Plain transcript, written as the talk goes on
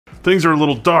things are a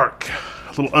little dark, a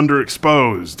little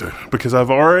underexposed, because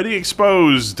I've already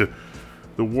exposed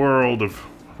the world of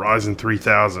Ryzen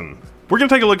 3000. We're gonna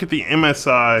take a look at the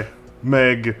MSI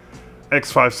MEG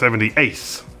X570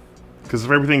 Ace, because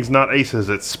if everything's not aces,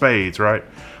 it's spades, right?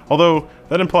 Although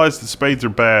that implies that spades are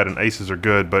bad and aces are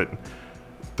good, but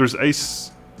there's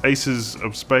aces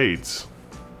of spades.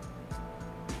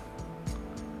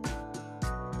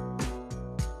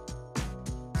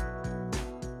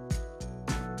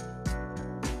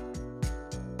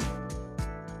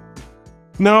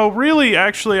 No, really,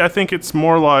 actually, I think it's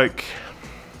more like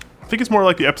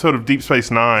the episode of Deep Space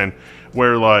Nine,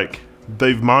 where like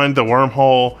they've mined the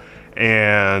wormhole,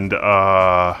 and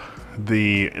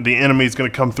the enemy's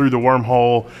going to come through the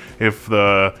wormhole if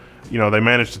they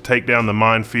manage to take down the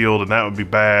minefield, and that would be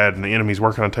bad. And the enemy's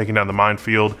working on taking down the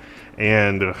minefield,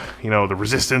 and the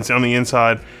resistance on the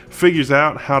inside figures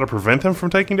out how to prevent them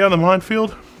from taking down the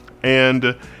minefield,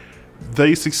 and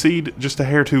they succeed just a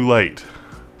hair too late.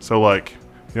 So like,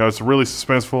 it's really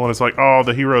suspenseful, and it's like, oh,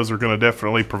 the heroes are going to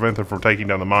definitely prevent them from taking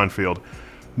down the minefield.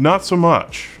 Not so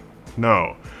much.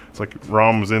 No. It's like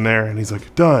Rom was in there, and he's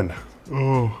like, done.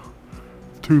 Oh,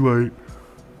 too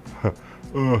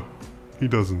late. He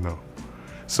doesn't know.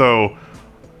 So,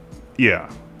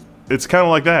 yeah. It's kind of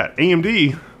like that.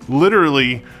 AMD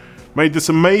literally made this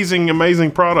amazing,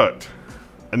 amazing product.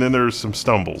 And then there's some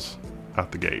stumbles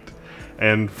out the gate.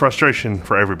 And frustration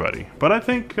for everybody. But I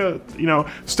think,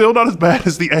 still not as bad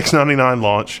as the X99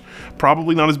 launch.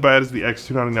 Probably not as bad as the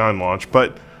X299 launch.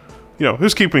 But,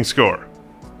 who's keeping score?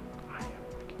 I am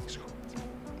keeping score.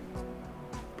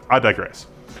 I digress.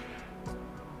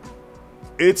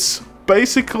 It's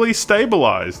basically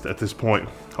stabilized at this point.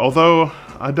 Although,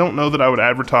 I don't know that I would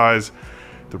advertise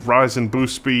the Ryzen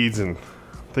boost speeds and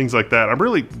things like that. I'm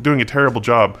really doing a terrible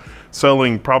job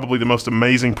selling probably the most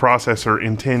amazing processor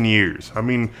in 10 years. I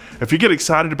mean, if you get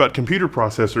excited about computer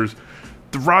processors,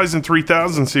 the Ryzen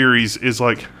 3000 series is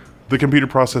like the computer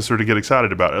processor to get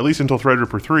excited about, at least until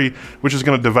Threadripper 3, which is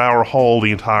going to devour whole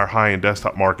the entire high-end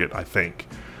desktop market, I think.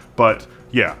 But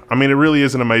yeah, I mean, it really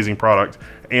is an amazing product,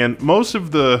 and most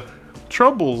of the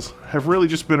troubles have really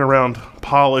just been around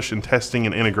polish and testing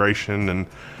and integration and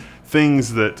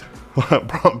things that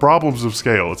problems of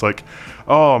scale. It's like,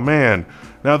 oh man,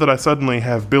 now that I suddenly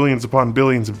have billions upon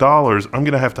billions of dollars, I'm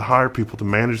gonna have to hire people to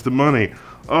manage the money.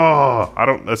 Oh,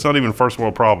 that's not even first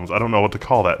world problems. I don't know what to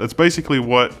call that. That's basically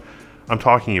what I'm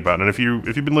talking about. And if you've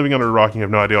been living under a rock and you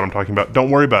have no idea what I'm talking about, don't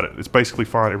worry about it. It's basically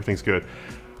fine. Everything's good.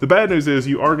 The bad news is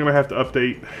you are gonna have to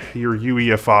update your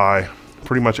UEFI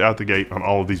pretty much out the gate on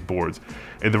all of these boards.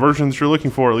 And the version that you're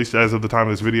looking for, at least as of the time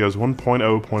of this video, is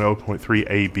 1.0.0.3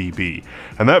 ABB.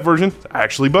 And that version is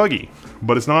actually buggy,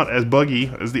 but it's not as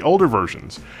buggy as the older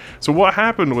versions. So what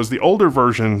happened was the older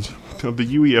versions of the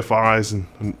UEFIs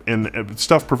and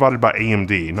stuff provided by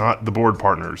AMD, not the board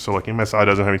partners. So like MSI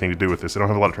doesn't have anything to do with this. They don't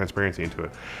have a lot of transparency into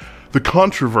it. The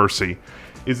controversy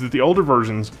is that the older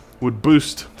versions would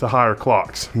boost to higher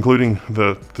clocks, including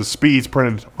the speeds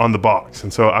printed on the box.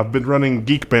 And so I've been running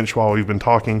Geekbench while we've been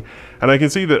talking, and I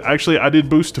can see that actually I did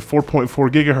boost to 4.4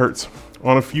 gigahertz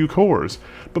on a few cores,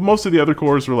 but most of the other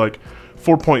cores were like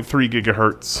 4.3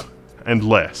 gigahertz and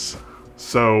less.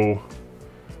 So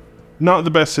not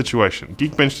the best situation.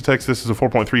 Geekbench detects this as a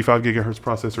 4.35 gigahertz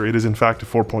processor. It is in fact a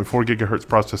 4.4 gigahertz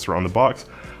processor on the box.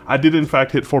 I did in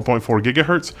fact hit 4.4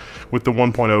 gigahertz with the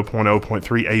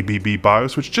 1.0.0.3 ABB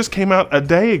BIOS, which just came out a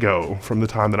day ago from the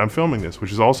time that I'm filming this,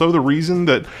 which is also the reason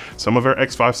that some of our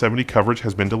X570 coverage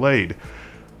has been delayed.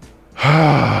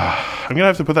 I'm gonna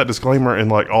have to put that disclaimer in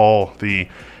like all the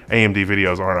AMD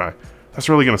videos, aren't I? That's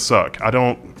really gonna suck. I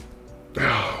don't...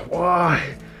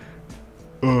 Why?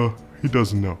 He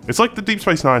doesn't know. It's like the Deep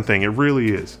Space Nine thing, it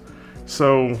really is.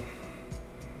 So...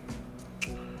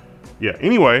 yeah,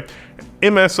 anyway,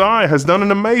 MSI has done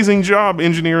an amazing job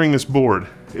engineering this board.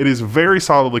 It is very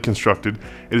solidly constructed,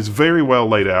 it is very well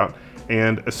laid out,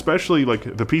 and especially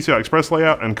like the PCI Express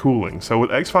layout and cooling. So with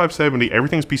X570,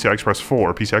 everything's PCI Express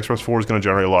 4. PCI Express 4 is going to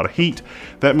generate a lot of heat.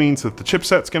 That means that the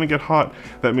chipset's going to get hot.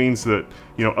 That means that,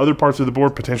 other parts of the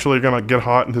board potentially are going to get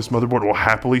hot, and this motherboard will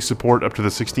happily support up to the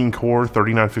 16-core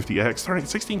 3950X.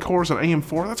 16 cores on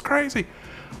AM4, that's crazy.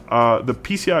 The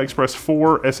PCI Express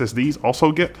 4 SSDs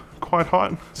also get quite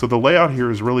hot, so the layout here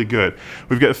is really good.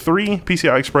 We've got 3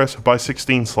 PCI Express by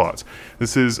 16 slots.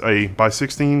 This is a by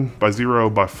 16, by 0,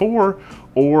 by 4,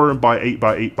 or by 8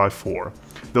 by 8 by 4.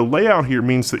 The layout here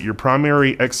means that your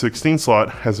primary X16 slot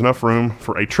has enough room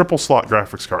for a triple slot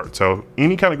graphics card. So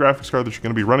any kind of graphics card that you're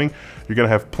going to be running, you're going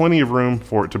to have plenty of room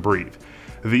for it to breathe.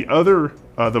 The other,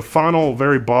 the final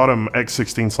very bottom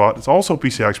X16 slot is also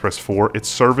PCI Express 4. It's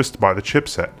serviced by the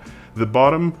chipset. The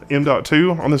bottom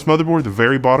M.2 on this motherboard, the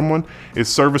very bottom one, is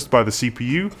serviced by the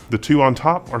CPU. The two on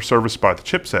top are serviced by the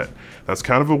chipset. That's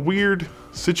kind of a weird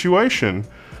situation.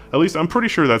 At least I'm pretty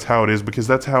sure that's how it is, because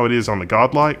that's how it is on the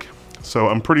Godlike. So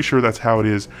I'm pretty sure that's how it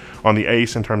is on the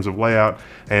Ace in terms of layout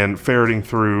and ferreting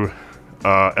through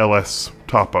LS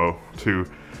Topo to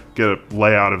get a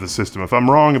layout of the system. If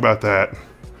I'm wrong about that.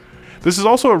 This is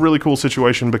also a really cool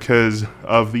situation because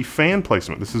of the fan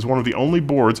placement. This is one of the only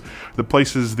boards that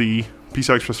places the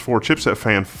PCI Express 4 chipset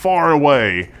fan far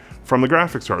away from the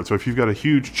graphics card. So if you've got a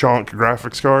huge chunk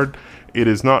graphics card, it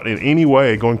is not in any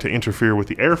way going to interfere with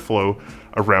the airflow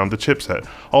around the chipset.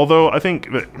 Although I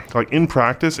think that, like, in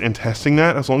practice, in testing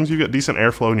that, as long as you've got decent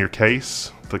airflow in your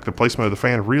case, like, the placement of the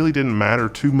fan really didn't matter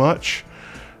too much.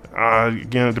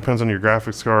 Again, it depends on your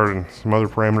graphics card and some other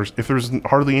parameters. If there's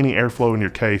hardly any airflow in your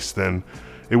case, then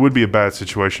it would be a bad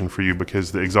situation for you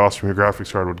because the exhaust from your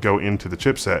graphics card would go into the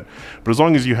chipset. But as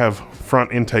long as you have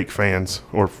front intake fans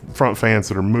or front fans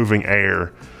that are moving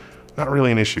air, not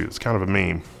really an issue. It's kind of a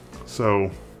meme. So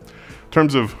in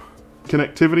terms of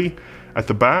connectivity at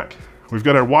the back, we've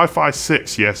got our Wi-Fi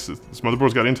 6. Yes, this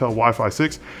motherboard's got Intel Wi-Fi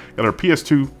 6. Got our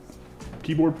PS2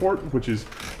 keyboard port, which is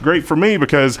great for me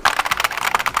because...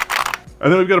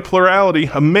 And then we've got a plurality,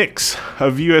 a mix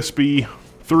of USB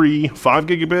 3, 5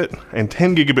 gigabit, and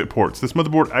 10 gigabit ports. This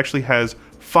motherboard actually has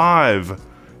 5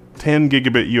 10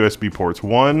 gigabit USB ports.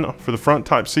 One for the front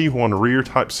Type C, one rear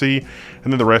Type C,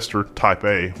 and then the rest are Type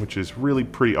A, which is really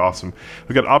pretty awesome.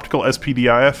 We've got optical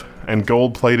SPDIF and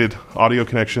gold-plated audio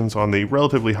connections on the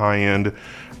relatively high-end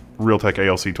Realtek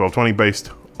ALC1220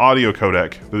 based audio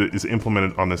codec that is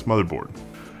implemented on this motherboard.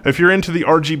 If you're into the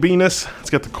RGB-ness, it's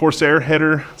got the Corsair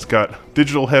header, it's got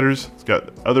digital headers, it's got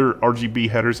other RGB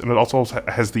headers, and it also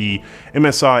has the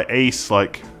MSI Ace,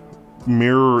 like,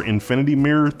 mirror, infinity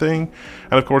mirror thing.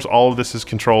 And of course, all of this is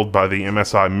controlled by the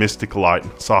MSI Mystic Light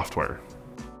software.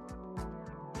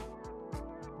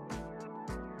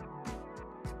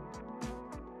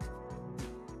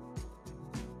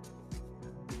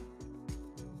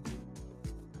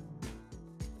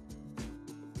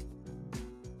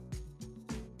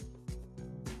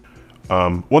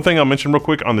 One thing I'll mention real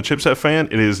quick on the chipset fan,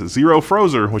 it is zero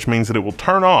frozer, which means that it will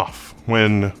turn off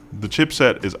when the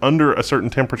chipset is under a certain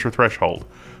temperature threshold.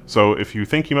 So if you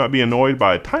think you might be annoyed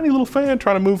by a tiny little fan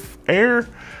trying to move air,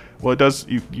 well, it does.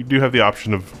 You do have the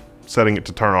option of setting it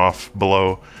to turn off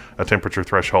below a temperature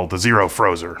threshold, the zero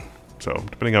frozer. So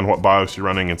depending on what BIOS you're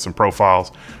running and some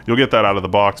profiles, you'll get that out of the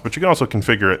box, but you can also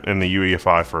configure it in the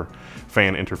UEFI for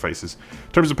fan interfaces.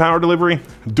 In terms of power delivery,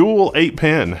 dual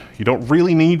 8-pin. You don't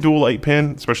really need dual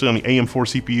 8-pin, especially on the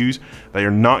AM4 CPUs. They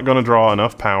are not going to draw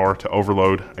enough power to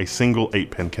overload a single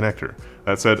 8-pin connector.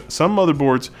 That said, some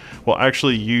motherboards will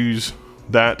actually use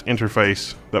that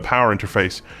interface, that power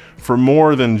interface, for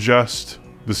more than just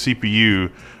the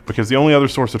CPU, because the only other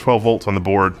source of 12 volts on the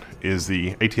board is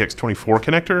the ATX24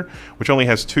 connector, which only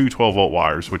has two 12 volt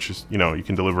wires, which is, you know, you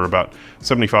can deliver about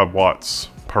 75 watts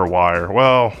per wire.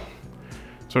 Well,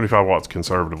 75 watts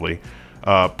conservatively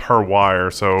per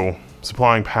wire. So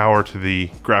supplying power to the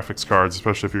graphics cards,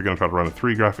 especially if you're going to try to run a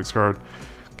 3 graphics card,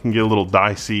 can get a little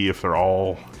dicey if they're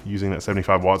all using that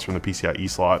 75 watts from the PCIe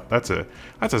slot. That's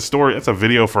a story, that's a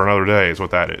video for another day is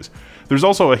what that is. There's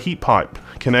also a heat pipe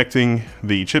connecting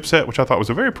the chipset, which I thought was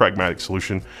a very pragmatic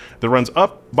solution, that runs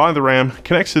up by the RAM,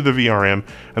 connects to the VRM,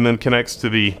 and then connects to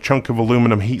the chunk of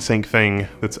aluminum heatsink thing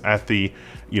that's at the,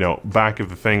 you know, back of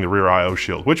the thing, the rear I/O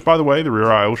shield, which, by the way, the rear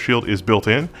I/O shield is built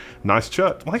in. Nice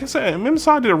chut. Like I said,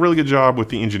 MSI did a really good job with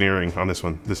the engineering on this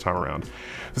one this time around.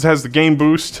 This has the gain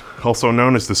boost, also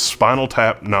known as the spinal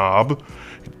tap knob.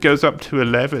 It goes up to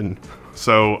 11,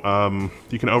 so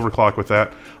you can overclock with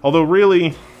that. Although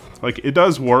really, like, it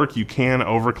does work, you can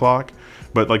overclock,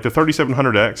 but like the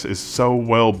 3700X is so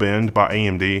well binned by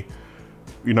AMD,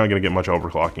 you're not gonna get much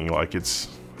overclocking. Like, it's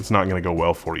not gonna go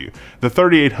well for you. The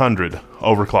 3800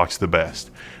 overclocks the best.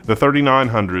 The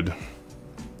 3900,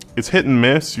 it's hit and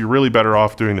miss. You're really better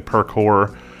off doing the per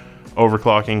core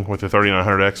overclocking with the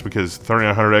 3900X, because the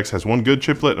 3900X has one good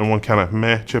chiplet and one kind of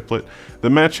meh chiplet. The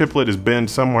meh chiplet is binned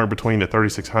somewhere between the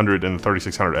 3600 and the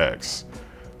 3600X,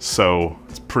 so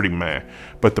it's pretty meh.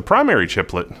 But the primary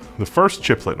chiplet, the first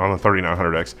chiplet on the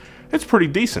 3900X, it's pretty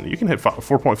decent. You can hit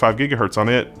 4.5 gigahertz on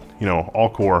it, you know, all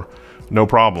core, no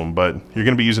problem, but you're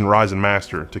going to be using Ryzen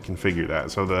Master to configure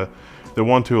that. So the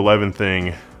 1 to 11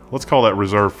 thing, let's call that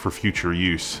reserved for future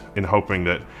use, in hoping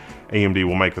that AMD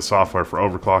will make the software for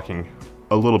overclocking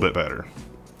a little bit better.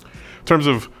 In terms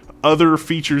of other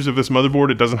features of this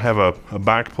motherboard, it doesn't have a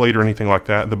back plate or anything like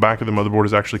that. The back of the motherboard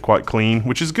is actually quite clean,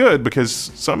 which is good because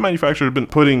some manufacturers have been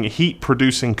putting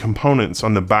heat-producing components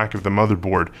on the back of the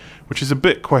motherboard, which is a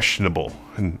bit questionable,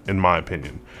 in my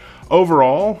opinion.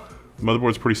 Overall, the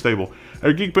motherboard's pretty stable.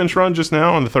 Our Geekbench run just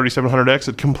now on the 3700X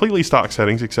at completely stock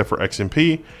settings, except for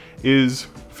XMP, is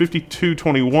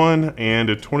 5221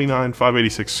 and a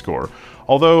 29586 score.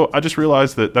 Although, I just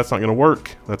realized that that's not going to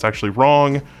work. That's actually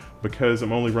wrong, because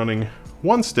I'm only running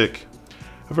one stick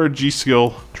of our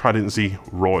G-Skill Trident Z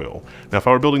Royal. Now, if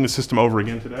I were building the system over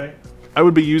again today, I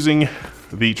would be using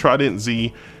the Trident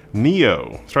Z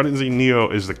Neo. Trident Z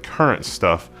Neo is the current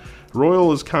stuff.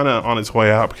 Royal is kind of on its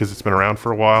way out because it's been around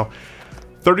for a while.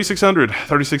 3600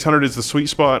 is the sweet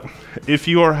spot. If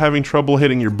you are having trouble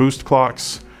hitting your boost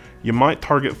clocks, you might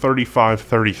target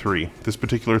 3533. This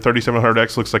particular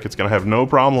 3700X looks like it's going to have no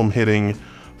problem hitting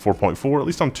 4.4, at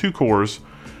least on 2 cores,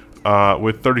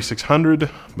 with 3600,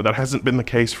 but that hasn't been the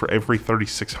case for every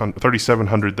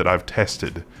 3700 that I've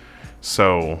tested.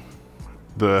 So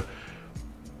the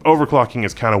overclocking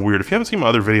is kind of weird. If you haven't seen my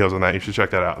other videos on that, you should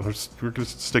check that out. We're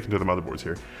just sticking to the motherboards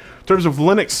here. In terms of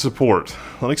Linux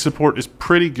support is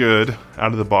pretty good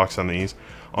out of the box on these.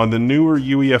 On the newer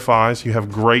UEFIs, you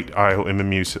have great I/O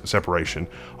MMU separation.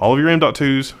 All of your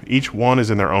M.2s, each one is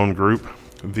in their own group.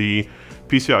 The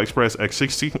PCI Express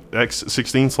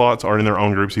X16 slots are in their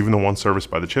own groups, even the ones serviced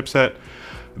by the chipset.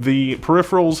 The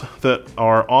peripherals that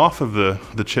are off of the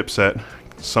chipset,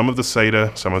 some of the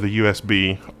SATA, some of the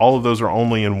USB, all of those are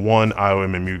only in one I/O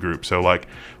MMU group. So like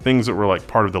things that were like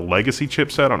part of the legacy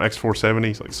chipset on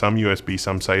X470s, like some USB,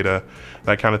 some SATA,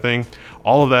 that kind of thing,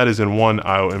 all of that is in one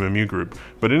I/O MMU group.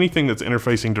 But anything that's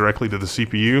interfacing directly to the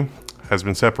CPU has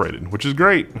been separated, which is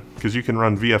great because you can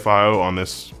run VFIO on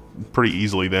this pretty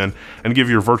easily then and give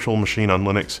your virtual machine on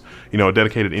Linux, you know, a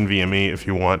dedicated NVMe if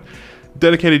you want.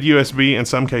 Dedicated USB in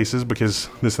some cases, because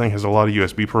this thing has a lot of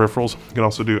USB peripherals. You can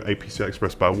also do a PCI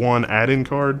Express by 1 add-in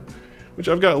card, which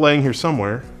I've got laying here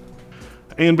somewhere.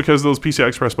 And because those PCI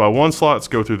Express by 1 slots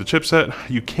go through the chipset,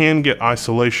 you can get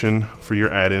isolation for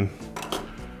your add-in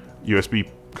USB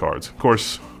cards. Of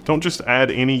course, don't just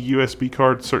add any USB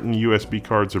card. Certain USB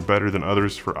cards are better than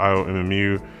others for I/O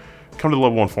MMU. Come to the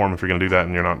level 1 forum if you're going to do that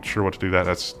and you're not sure what to do that.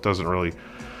 That doesn't really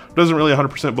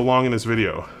 100% belong in this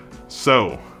video.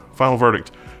 So, final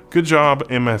verdict. Good job,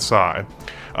 MSI.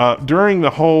 During the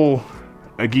whole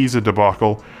Giza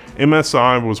debacle,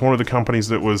 MSI was one of the companies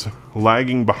that was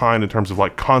lagging behind in terms of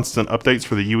like constant updates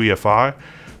for the UEFI,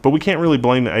 but we can't really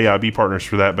blame the AIB partners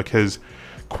for that because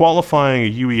qualifying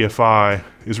a UEFI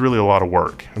is really a lot of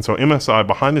work. And so MSI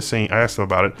behind the scenes, I asked them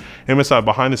about it, MSI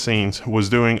behind the scenes was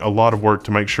doing a lot of work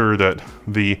to make sure that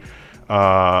the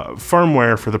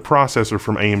firmware for the processor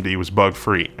from AMD was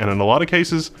bug-free. And in a lot of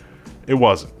cases, it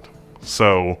wasn't.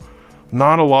 So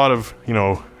not a lot of, you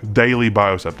know, daily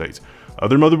BIOS updates.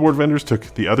 Other motherboard vendors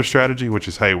took the other strategy, which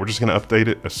is, hey, we're just going to update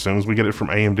it as soon as we get it from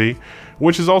AMD,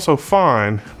 which is also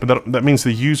fine, but that means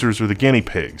the users are the guinea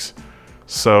pigs.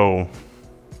 So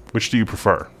which do you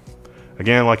prefer?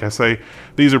 Again, like I say,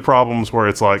 these are problems where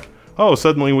it's like, oh,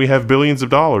 suddenly we have billions of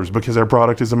dollars because our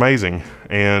product is amazing,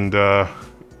 and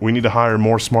we need to hire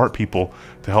more smart people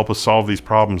to help us solve these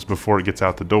problems before it gets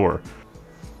out the door.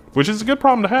 Which is a good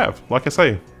problem to have. Like I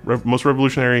say, most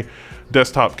revolutionary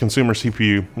desktop consumer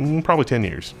CPU, probably 10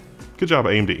 years. Good job,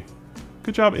 AMD.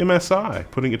 Good job, MSI,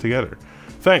 putting it together.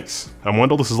 Thanks. I'm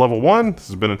Wendell. This is Level 1. This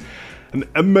has been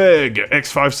a MEG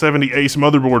X570 Ace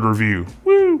motherboard review.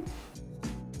 Woo!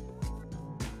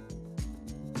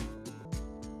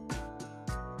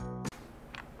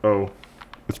 Oh,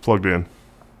 it's plugged in.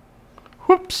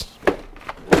 Whoops.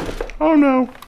 Oh no.